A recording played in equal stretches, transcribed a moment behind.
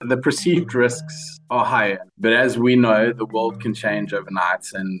The perceived risks are higher, but as we know, the world can change overnight,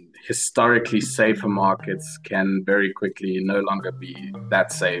 and historically safer markets can very quickly no longer be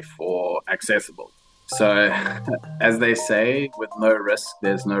that safe or accessible. So, as they say, with no risk,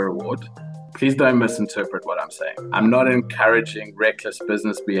 there's no reward. Please don't misinterpret what I'm saying. I'm not encouraging reckless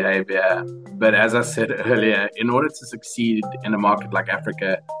business behavior, but as I said earlier, in order to succeed in a market like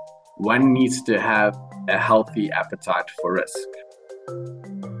Africa, one needs to have a healthy appetite for risk.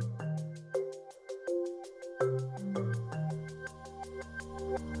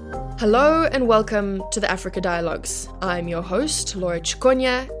 Hello and welcome to the Africa Dialogues. I'm your host, Laura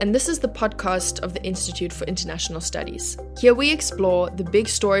Chikonya, and this is the podcast of the Institute for International Studies. Here we explore the big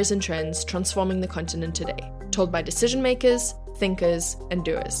stories and trends transforming the continent today, told by decision makers, thinkers, and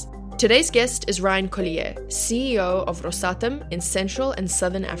doers. Today's guest is Ryan Collyer, CEO of Rosatom in Central and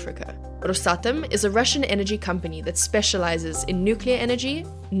Southern Africa. Rosatom is a Russian energy company that specializes in nuclear energy,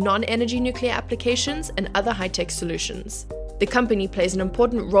 non-energy nuclear applications, and other high-tech solutions. The company plays an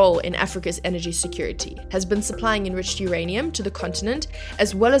important role in Africa's energy security, has been supplying enriched uranium to the continent,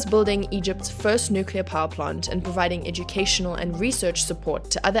 as well as building Egypt's first nuclear power plant and providing educational and research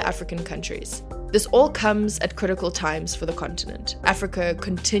support to other African countries. This all comes at critical times for the continent. Africa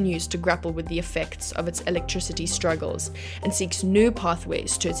continues to grapple with the effects of its electricity struggles and seeks new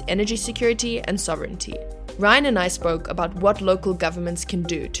pathways to its energy security and sovereignty. Ryan and I spoke about what local governments can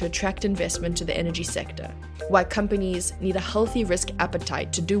do to attract investment to the energy sector, why companies need a healthy risk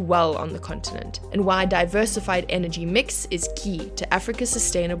appetite to do well on the continent, and why a diversified energy mix is key to Africa's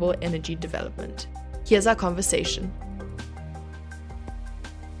sustainable energy development. Here's our conversation.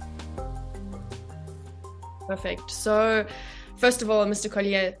 Perfect. So, first of all, Mr.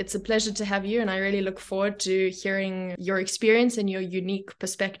 Collyer, it's a pleasure to have you, and I really look forward to hearing your experience and your unique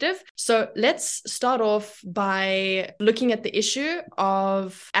perspective. So let's start off by looking at the issue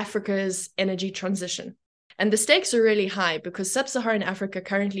of Africa's energy transition. And the stakes are really high because sub-Saharan Africa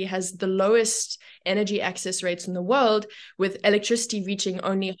currently has the lowest energy access rates in the world, with electricity reaching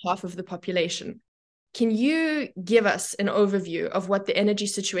only half of the population. Can you give us an overview of what the energy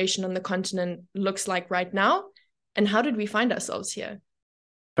situation on the continent looks like right now? And how did we find ourselves here?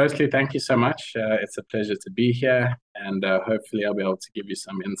 Firstly, thank you so much. It's a pleasure to be here, and hopefully I'll be able to give you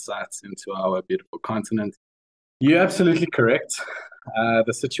some insights into our beautiful continent. You're absolutely correct.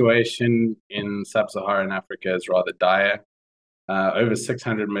 The situation in sub-Saharan Africa is rather dire. Over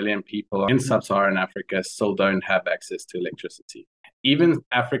 600 million people in sub-Saharan Africa still don't have access to electricity. Even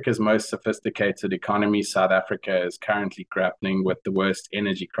Africa's most sophisticated economy, South Africa, is currently grappling with the worst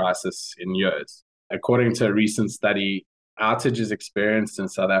energy crisis in years. According to a recent study, outages experienced in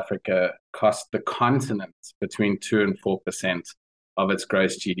South Africa cost the continent between 2 and 4% of its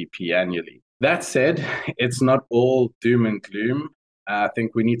gross GDP annually. That said, it's not all doom and gloom. I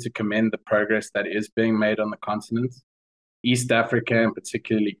think we need to commend the progress that is being made on the continent. East Africa, and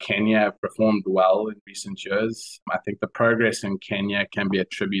particularly Kenya, have performed well in recent years. I think the progress in Kenya can be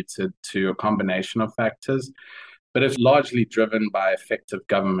attributed to a combination of factors, but it's largely driven by effective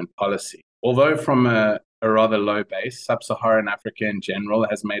government policy. Although from a rather low base, sub-Saharan Africa in general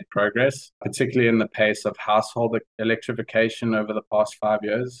has made progress, particularly in the pace of household electrification over the past 5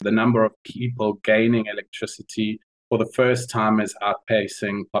 years. The number of people gaining electricity for the first time is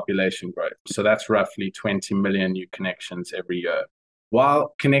outpacing population growth. So that's roughly 20 million new connections every year.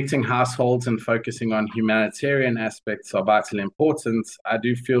 While connecting households and focusing on humanitarian aspects are vitally important, I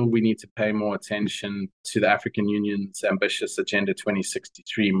do feel we need to pay more attention to the African Union's ambitious Agenda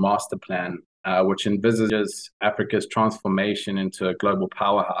 2063 master plan, which envisages Africa's transformation into a global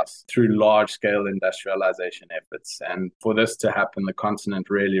powerhouse through large-scale industrialization efforts. And for this to happen, the continent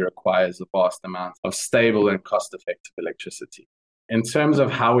really requires a vast amount of stable and cost-effective electricity. In terms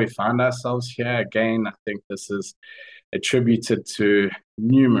of how we found ourselves here, again, I think this is attributed to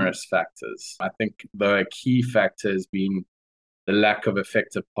numerous factors. I think the key factor has been the lack of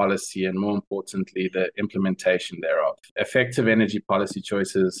effective policy and, more importantly, the implementation thereof. Effective energy policy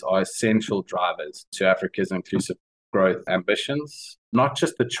choices are essential drivers to Africa's inclusive growth ambitions, not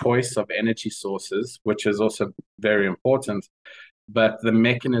just the choice of energy sources, which is also very important, but the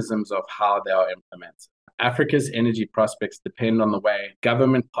mechanisms of how they are implemented. Africa's energy prospects depend on the way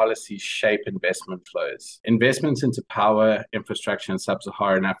government policies shape investment flows. Investments into power infrastructure in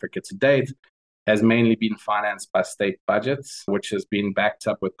sub-Saharan Africa to date has mainly been financed by state budgets, which has been backed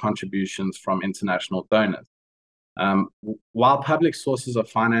up with contributions from international donors. While public sources of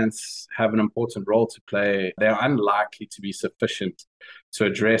finance have an important role to play, they are unlikely to be sufficient to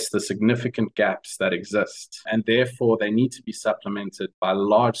address the significant gaps that exist, and therefore they need to be supplemented by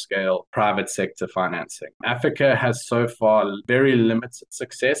large-scale private sector financing. Africa has so far very limited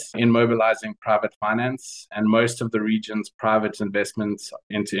success in mobilizing private finance, and most of the region's private investments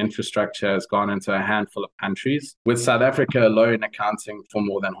into infrastructure has gone into a handful of countries, with South Africa alone accounting for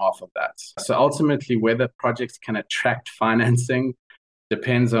more than half of that. So ultimately, whether projects can attract financing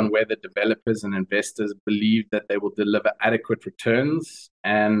depends on whether developers and investors believe that they will deliver adequate returns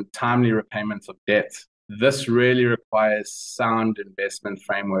and timely repayments of debt. This really requires sound investment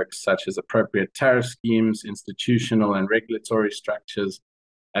frameworks such as appropriate tariff schemes, institutional and regulatory structures,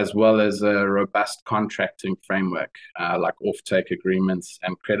 as well as a robust contracting framework like offtake agreements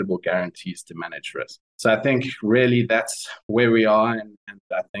and credible guarantees to manage risk. So I think really that's where we are, and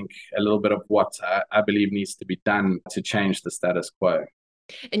I think a little bit of what I believe needs to be done to change the status quo.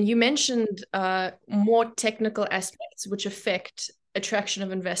 And you mentioned more technical aspects which affect attraction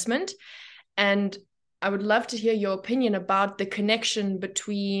of investment. And I would love to hear your opinion about the connection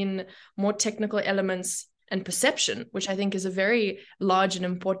between more technical elements and perception, which I think is a very large and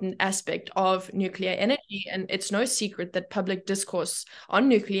important aspect of nuclear energy. And it's no secret that public discourse on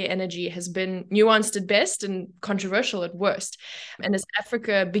nuclear energy has been nuanced at best and controversial at worst. And as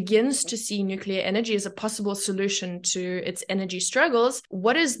Africa begins to see nuclear energy as a possible solution to its energy struggles,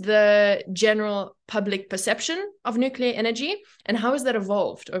 what is the general public perception of nuclear energy, and how has that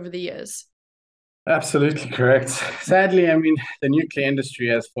evolved over the years? Absolutely correct. Sadly, I mean, the nuclear industry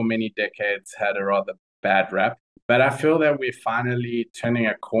has for many decades had a rather bad rap, but I feel that we're finally turning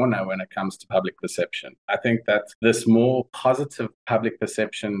a corner when it comes to public perception. I think that this more positive public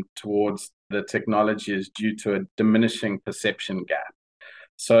perception towards the technology is due to a diminishing perception gap.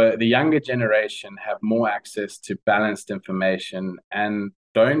 So the younger generation have more access to balanced information and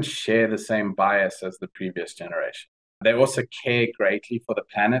don't share the same bias as the previous generation. They also care greatly for the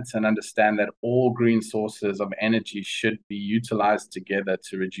planet and understand that all green sources of energy should be utilized together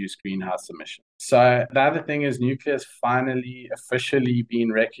to reduce greenhouse emissions. So the other thing is nuclear has finally officially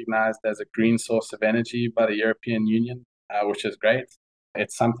been recognized as a green source of energy by the European Union, which is great.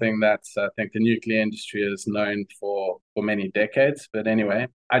 It's something that I think the nuclear industry is known for many decades. But anyway,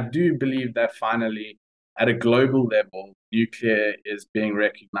 I do believe that finally, at a global level, nuclear is being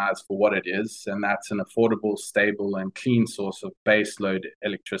recognized for what it is, and that's an affordable, stable, and clean source of baseload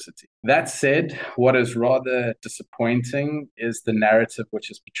electricity. That said, what is rather disappointing is the narrative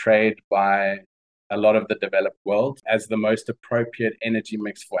which is portrayed by a lot of the developed world as the most appropriate energy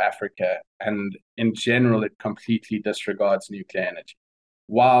mix for Africa, and in general, it completely disregards nuclear energy.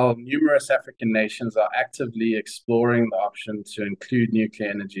 While numerous African nations are actively exploring the option to include nuclear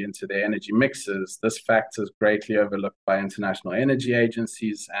energy into their energy mixes, this fact is greatly overlooked by international energy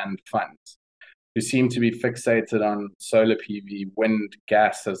agencies and funds, who seem to be fixated on solar PV, wind,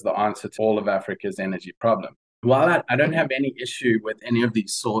 gas as the answer to all of Africa's energy problem. While I don't have any issue with any of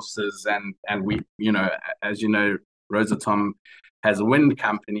these sources, and we, as you know, Rosatom has a wind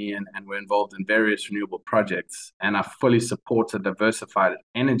company and we're involved in various renewable projects, and I fully support a diversified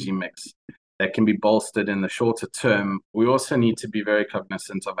energy mix that can be bolstered in the shorter term. We also need to be very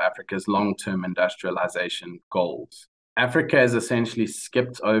cognizant of Africa's long-term industrialization goals. Africa has essentially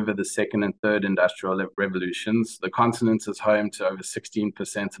skipped over the second and third industrial revolutions. The continent is home to over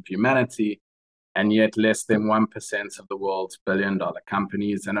 16% of humanity, and yet less than 1% of the world's billion-dollar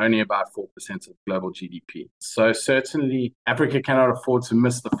companies and only about 4% of global GDP. So certainly, Africa cannot afford to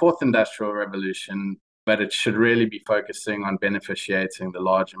miss the fourth industrial revolution, but it should really be focusing on beneficiating the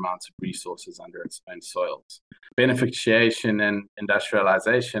large amounts of resources under its own soils. Beneficiation and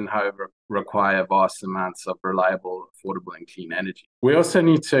industrialization, however, require vast amounts of reliable, affordable, and clean energy. We also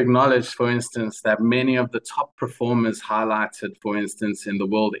need to acknowledge, for instance, that many of the top performers highlighted, for instance, in the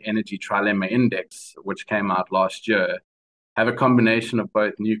World Energy Trilemma Index, which came out last year, have a combination of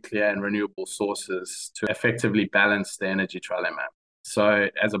both nuclear and renewable sources to effectively balance the energy trilemma. So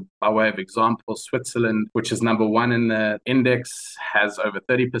by way of example, Switzerland, which is number one in the index, has over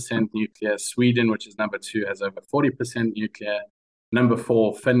 30% nuclear. Sweden, which is number two, has over 40% nuclear. Number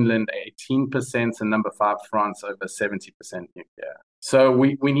four, Finland, 18%. And number five, France, over 70% nuclear. So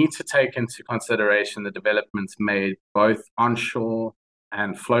we need to take into consideration the developments made both onshore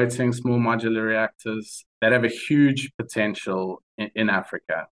and floating small modular reactors that have a huge potential in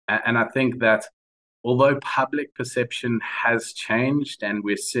Africa. And I think that although public perception has changed and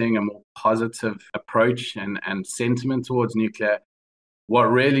we're seeing a more positive approach and sentiment towards nuclear, what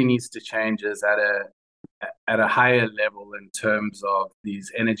really needs to change is at a higher level in terms of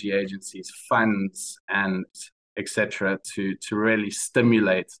these energy agencies, funds, and etc., to really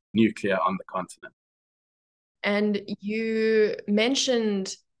stimulate nuclear on the continent. And you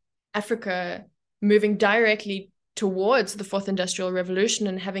mentioned Africa moving directly towards the fourth industrial revolution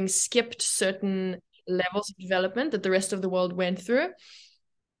and having skipped certain levels of development that the rest of the world went through.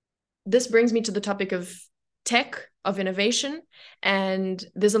 This brings me to the topic of tech, of innovation, and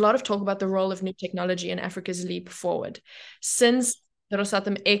there's a lot of talk about the role of new technology in Africa's leap forward. Since the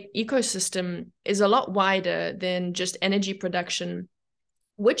Rosatom ecosystem is a lot wider than just energy production,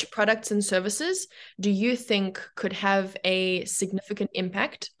 which products and services do you think could have a significant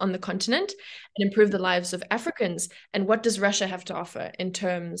impact on the continent and improve the lives of Africans? And what does Russia have to offer in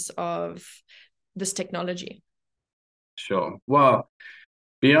terms of this technology? Sure. Well,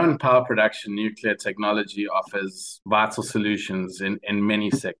 beyond power production, nuclear technology offers vital solutions in many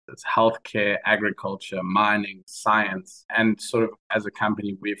sectors: healthcare, agriculture, mining, science. And sort of as a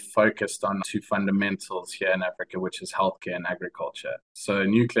company, we've focused on two fundamentals here in Africa, which is healthcare and agriculture. So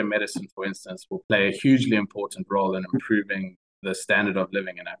nuclear medicine, for instance, will play a hugely important role in improving the standard of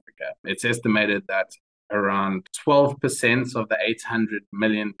living in Africa. It's estimated that around 12% of the 800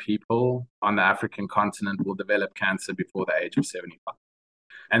 million people on the African continent will develop cancer before the age of 75.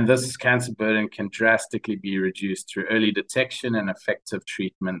 And this cancer burden can drastically be reduced through early detection and effective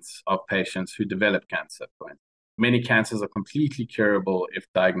treatment of patients who develop cancer. Many cancers are completely curable if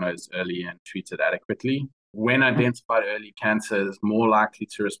diagnosed early and treated adequately. When identified early, cancer is more likely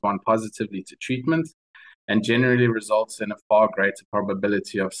to respond positively to treatment and generally results in a far greater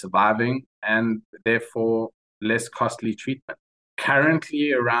probability of surviving and therefore less costly treatment.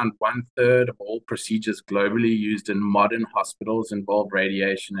 Currently, around 1/3 of all procedures globally used in modern hospitals involve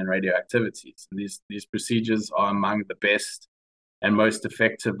radiation and radioactivities. These procedures are among the best and most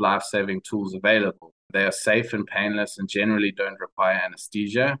effective life-saving tools available. They are safe and painless and generally don't require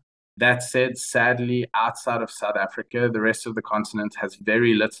anesthesia. That said, sadly, outside of South Africa, the rest of the continent has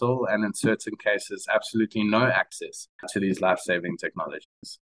very little and in certain cases, absolutely no access to these life-saving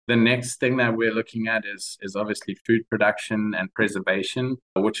technologies. The next thing that we're looking at is obviously food production and preservation,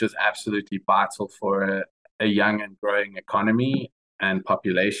 which is absolutely vital for a young and growing economy and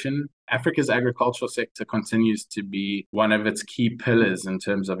population. Africa's agricultural sector continues to be one of its key pillars in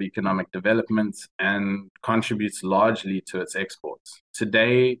terms of economic development and contributes largely to its exports.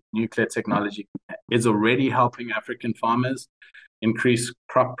 Today, nuclear technology is already helping African farmers increase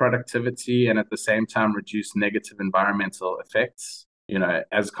crop productivity and at the same time reduce negative environmental effects,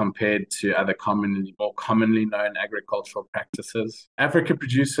 as compared to other more commonly known agricultural practices. Africa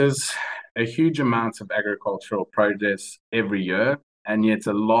produces a huge amount of agricultural produce every year, and yet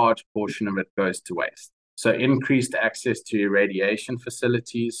a large portion of it goes to waste. So increased access to irradiation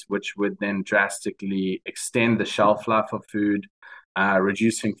facilities, which would then drastically extend the shelf life of food,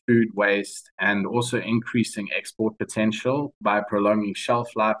 reducing food waste, and also increasing export potential by prolonging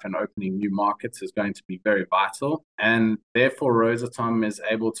shelf life and opening new markets is going to be very vital. And therefore, Rosatom is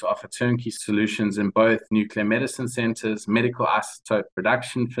able to offer turnkey solutions in both nuclear medicine centers, medical isotope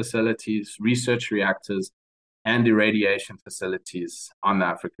production facilities, research reactors, and irradiation facilities on the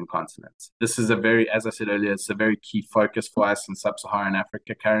African continent. This is as I said earlier, it's a very key focus for us in sub-Saharan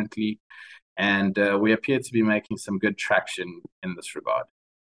Africa currently. And we appear to be making some good traction in this regard.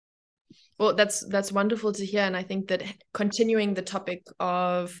 Well, that's wonderful to hear. And I think that continuing the topic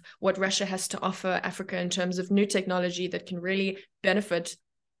of what Russia has to offer Africa in terms of new technology that can really benefit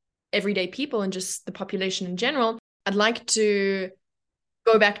everyday people and just the population in general, I'd like to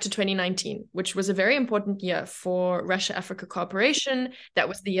go back to 2019, which was a very important year for Russia-Africa cooperation. That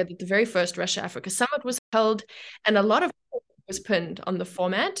was the year that the very first Russia-Africa summit was held, and a lot of was pinned on the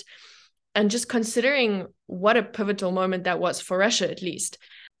format. And just considering what a pivotal moment that was for Russia, at least,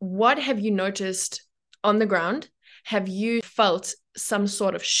 what have you noticed on the ground? Have you felt some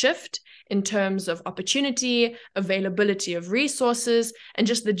sort of shift in terms of opportunity, availability of resources, and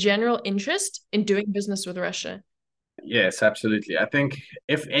just the general interest in doing business with Russia? Yes, absolutely. I think,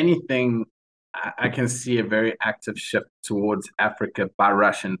 if anything, I can see a very active shift towards Africa by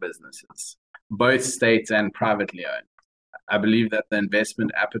Russian businesses, both state and privately owned. I believe that the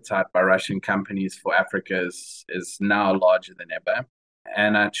investment appetite by Russian companies for Africa is now larger than ever.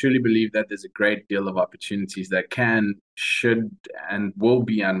 And I truly believe that there's a great deal of opportunities that can, should, and will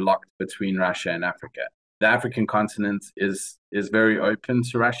be unlocked between Russia and Africa. The African continent is very open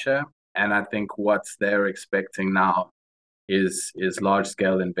to Russia. And I think what they're expecting now is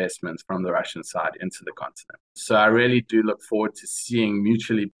large-scale investments from the Russian side into the continent. So I really do look forward to seeing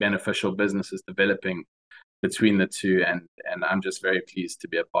mutually beneficial businesses developing between the two, and I'm just very pleased to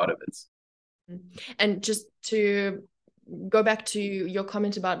be a part of it. And just to go back to your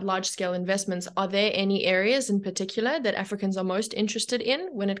comment about large-scale investments, are there any areas in particular that Africans are most interested in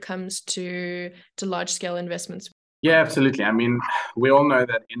when it comes to large-scale investments? Yeah, absolutely. I mean, we all know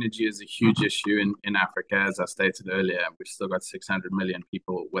that energy is a huge issue in Africa. As I stated earlier, we've still got 600 million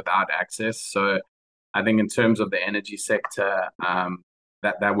people without access. So I think in terms of the energy sector,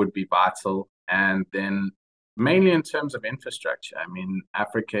 that would be vital. And then mainly in terms of infrastructure, I mean,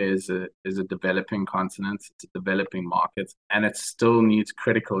 Africa is a developing continent, it's a developing market, and it still needs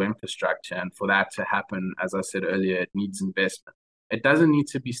critical infrastructure. And for that to happen, as I said earlier, it needs investment. It doesn't need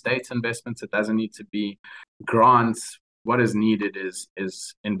to be state investments. It doesn't need to be grants. What is needed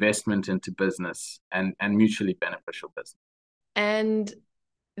is investment into business and mutually beneficial business. And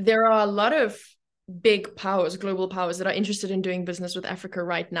there are a lot of big powers, global powers, that are interested in doing business with Africa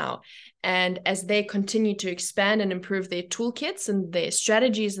right now. And as they continue to expand and improve their toolkits and their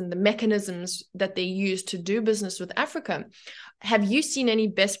strategies and the mechanisms that they use to do business with Africa, have you seen any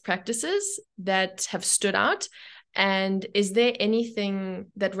best practices that have stood out? And is there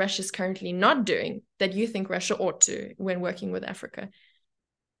anything that Russia is currently not doing that you think Russia ought to when working with Africa?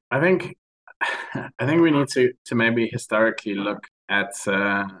 I think we need to maybe historically look at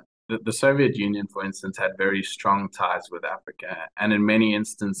the Soviet Union, for instance, had very strong ties with Africa, and in many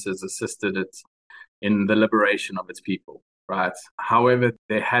instances assisted it in the liberation of its people. Right. However,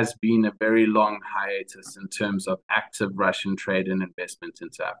 there has been a very long hiatus in terms of active Russian trade and investment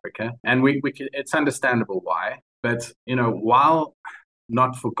into Africa, and it's understandable why. But while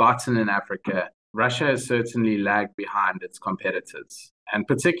not forgotten in Africa, Russia has certainly lagged behind its competitors, and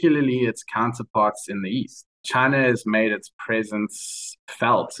particularly its counterparts in the East. China has made its presence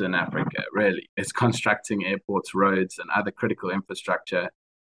felt in Africa, really. It's constructing airports, roads, and other critical infrastructure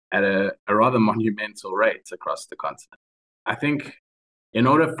at a rather monumental rate across the continent. I think in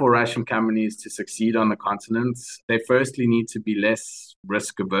order for Russian companies to succeed on the continent, they firstly need to be less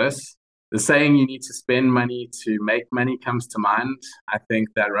risk averse. The saying you need to spend money to make money comes to mind. I think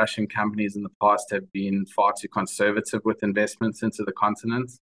that Russian companies in the past have been far too conservative with investments into the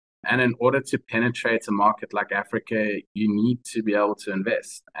continent. And in order to penetrate a market like Africa, you need to be able to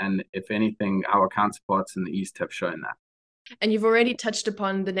invest. And if anything, our counterparts in the East have shown that. And you've already touched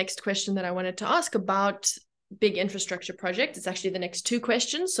upon the next question that I wanted to ask about big infrastructure project. It's actually the next two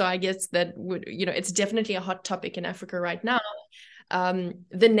questions. So I guess that it's definitely a hot topic in Africa right now.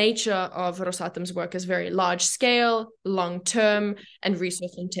 The nature of Rosatom's work is very large scale, long term, and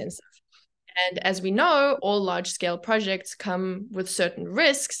resource intensive. And as we know, all large scale projects come with certain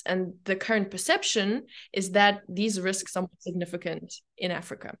risks. And the current perception is that these risks are more significant in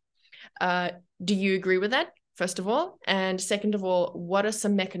Africa. Do you agree with that, first of all? And second of all, what are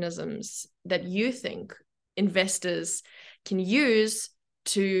some mechanisms that you think investors can use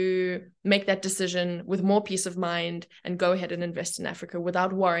to make that decision with more peace of mind and go ahead and invest in Africa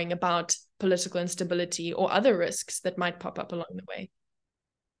without worrying about political instability or other risks that might pop up along the way?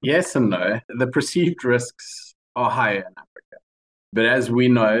 Yes and no. The perceived risks are higher in Africa. But as we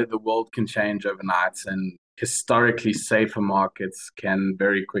know, the world can change overnight, and historically safer markets can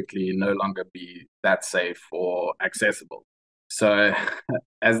very quickly no longer be that safe or accessible. So,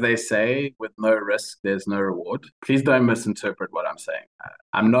 as they say, with no risk, there's no reward. Please don't misinterpret what I'm saying.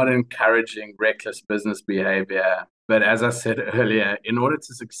 I'm not encouraging reckless business behavior. But as I said earlier, in order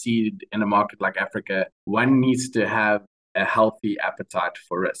to succeed in a market like Africa, one needs to have a healthy appetite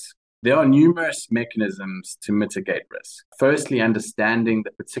for risk. There are numerous mechanisms to mitigate risk. Firstly, understanding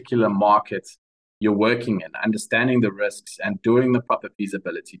the particular market you're working in, understanding the risks and doing the proper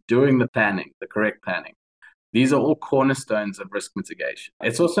feasibility, doing the planning, the correct planning. These are all cornerstones of risk mitigation.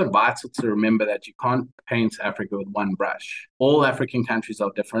 It's also vital to remember that you can't paint Africa with one brush. All African countries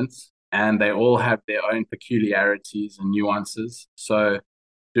are different, and they all have their own peculiarities and nuances. So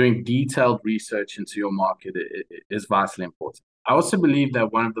doing detailed research into your market is vitally important. I also believe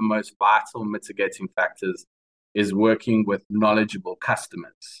that one of the most vital mitigating factors is working with knowledgeable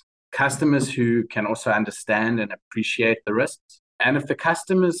customers who can also understand and appreciate the risks. And if the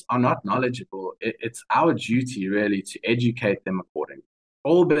customers are not knowledgeable, it's our duty really to educate them accordingly.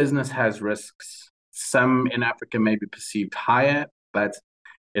 All business has risks. Some in Africa may be perceived higher, but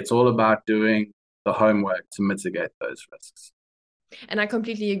it's all about doing the homework to mitigate those risks. And I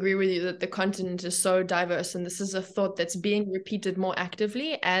completely agree with you that the continent is so diverse, and this is a thought that's being repeated more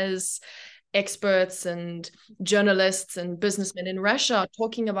actively as experts and journalists and businessmen in Russia are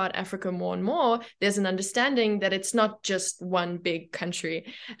talking about Africa more and more. There's an understanding that it's not just one big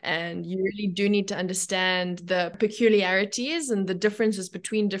country, and you really do need to understand the peculiarities and the differences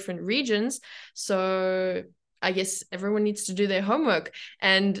between different regions. So I guess everyone needs to do their homework.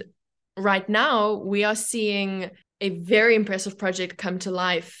 And right now we are seeing a very impressive project come to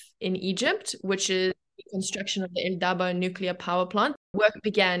life in Egypt, which is the construction of the Dabaa Nuclear Power Plant. Work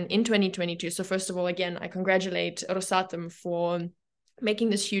began in 2022. So first of all, again, I congratulate Rosatom for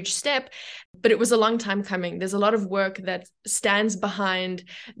making this huge step, but it was a long time coming. There's a lot of work that stands behind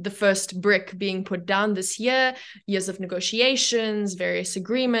the first brick being put down this year, years of negotiations, various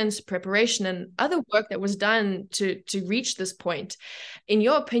agreements, preparation, and other work that was done to reach this point. In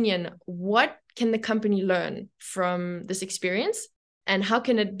your opinion, what can the company learn from this experience, and how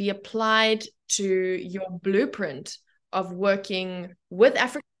can it be applied to your blueprint of working with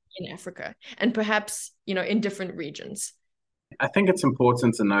Africa in Africa, and perhaps, in different regions? I think it's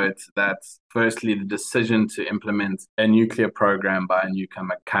important to note that, firstly, the decision to implement a nuclear program by a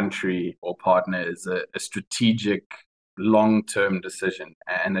newcomer country or partner is a strategic, long-term decision,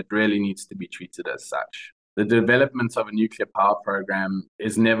 and it really needs to be treated as such. The development of a nuclear power program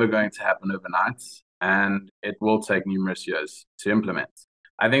is never going to happen overnight, and it will take numerous years to implement.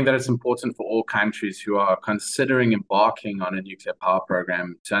 I think that it's important for all countries who are considering embarking on a nuclear power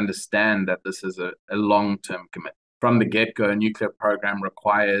program to understand that this is a long-term commitment. From the get-go, a nuclear program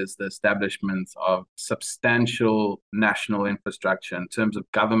requires the establishment of substantial national infrastructure in terms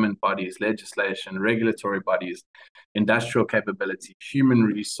of government bodies, legislation, regulatory bodies, industrial capability, human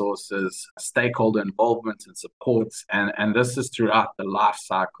resources, stakeholder involvement and supports. And this is throughout the life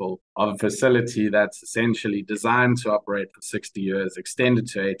cycle of a facility that's essentially designed to operate for 60 years, extended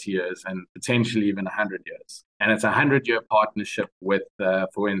to 80 years, and potentially even 100 years. And it's a 100-year partnership with,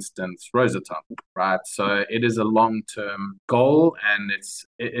 for instance, Rosatom, right? So it is a long-term goal, and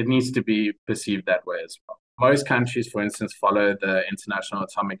it needs to be perceived that way as well. Most countries, for instance, follow the International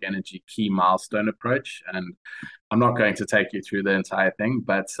Atomic Energy Key Milestone approach. And I'm not going to take you through the entire thing,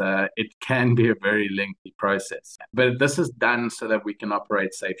 but it can be a very lengthy process. But this is done so that we can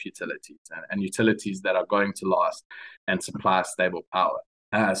operate safe utilities and utilities that are going to last and supply stable power.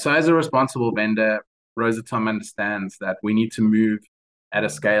 So as a responsible vendor, Rosatom understands that we need to move at a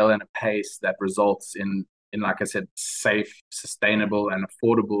scale and a pace that results in, like I said, safe, sustainable, and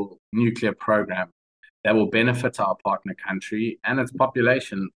affordable nuclear program that will benefit our partner country and its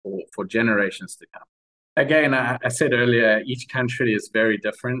population for generations to come. Again, I said earlier, each country is very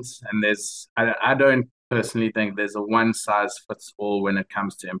different, and I don't personally think there's a one-size-fits-all when it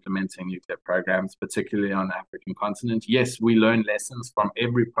comes to implementing nuclear programs, particularly on the African continent. Yes, we learn lessons from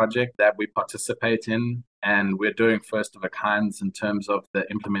every project that we participate in, and we're doing first-of-a-kinds in terms of the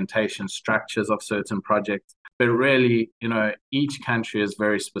implementation structures of certain projects. But really, each country is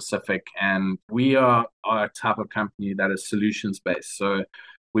very specific, and we are a type of company that is solutions-based. So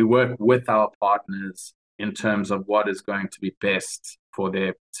we work with our partners in terms of what is going to be best for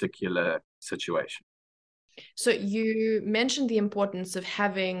their particular situation. So you mentioned the importance of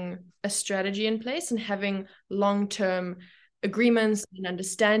having a strategy in place and having long-term agreements and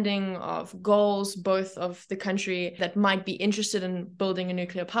understanding of goals, both of the country that might be interested in building a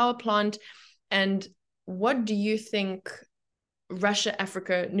nuclear power plant. And what do you think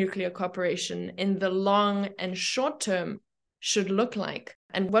Russia-Africa nuclear cooperation in the long and short term should look like?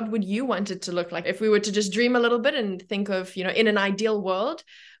 And what would you want it to look like? If we were to just dream a little bit and think of, in an ideal world,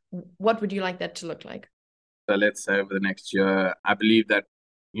 what would you like that to look like? So let's say over the next year, I believe that,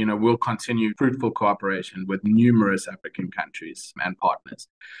 we'll continue fruitful cooperation with numerous African countries and partners.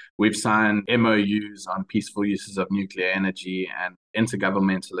 We've signed MOUs on peaceful uses of nuclear energy and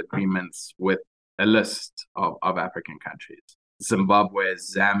intergovernmental agreements with a list of African countries: Zimbabwe,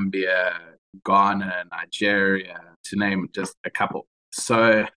 Zambia, Ghana, Nigeria, to name just a couple.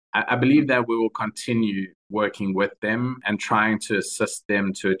 So I believe that we will continue working with them and trying to assist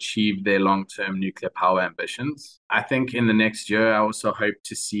them to achieve their long-term nuclear power ambitions. I think in the next year, I also hope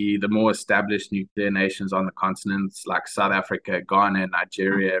to see the more established nuclear nations on the continents like South Africa, Ghana, and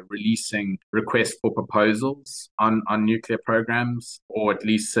Nigeria releasing requests for proposals on nuclear programs, or at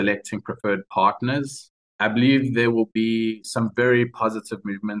least selecting preferred partners. I believe there will be some very positive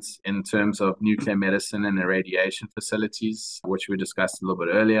movements in terms of nuclear medicine and irradiation facilities, which we discussed a little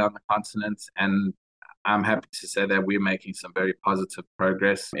bit earlier on the continent. And I'm happy to say that we're making some very positive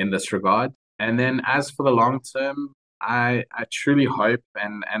progress in this regard. And then as for the long term, I truly hope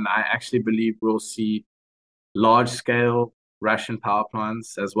and I actually believe we'll see large-scale Russian power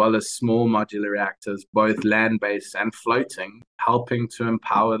plants as well as small modular reactors, both land-based and floating, helping to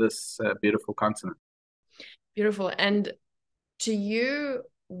empower this beautiful continent. Beautiful. And to you,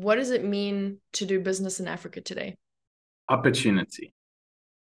 what does it mean to do business in Africa today? Opportunity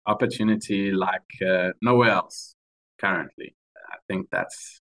like nowhere else currently. I think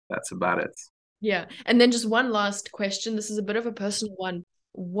that's about it. Yeah. And then just one last question. This is a bit of a personal one.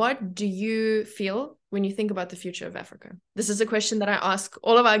 What do you feel when you think about the future of Africa? This is a question that I ask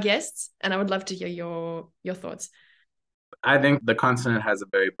all of our guests, and I would love to hear your thoughts. I think the continent has a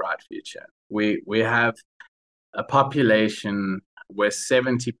very bright future. We have a population where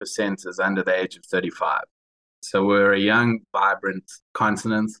 70% is under the age of 35. So we're a young, vibrant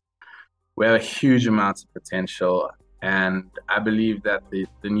continent. We have a huge amount of potential, and I believe that the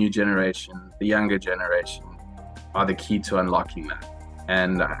new generation, the younger generation, are the key to unlocking that.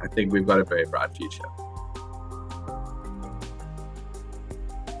 And I think we've got a very bright future.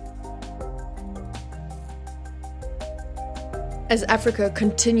 As Africa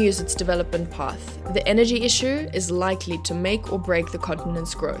continues its development path, the energy issue is likely to make or break the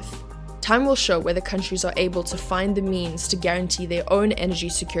continent's growth. Time will show whether countries are able to find the means to guarantee their own energy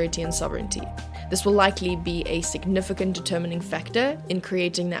security and sovereignty. This will likely be a significant determining factor in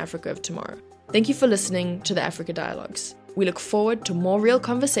creating the Africa of tomorrow. Thank you for listening to the Africa Dialogues. We look forward to more real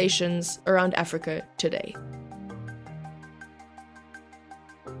conversations around Africa today.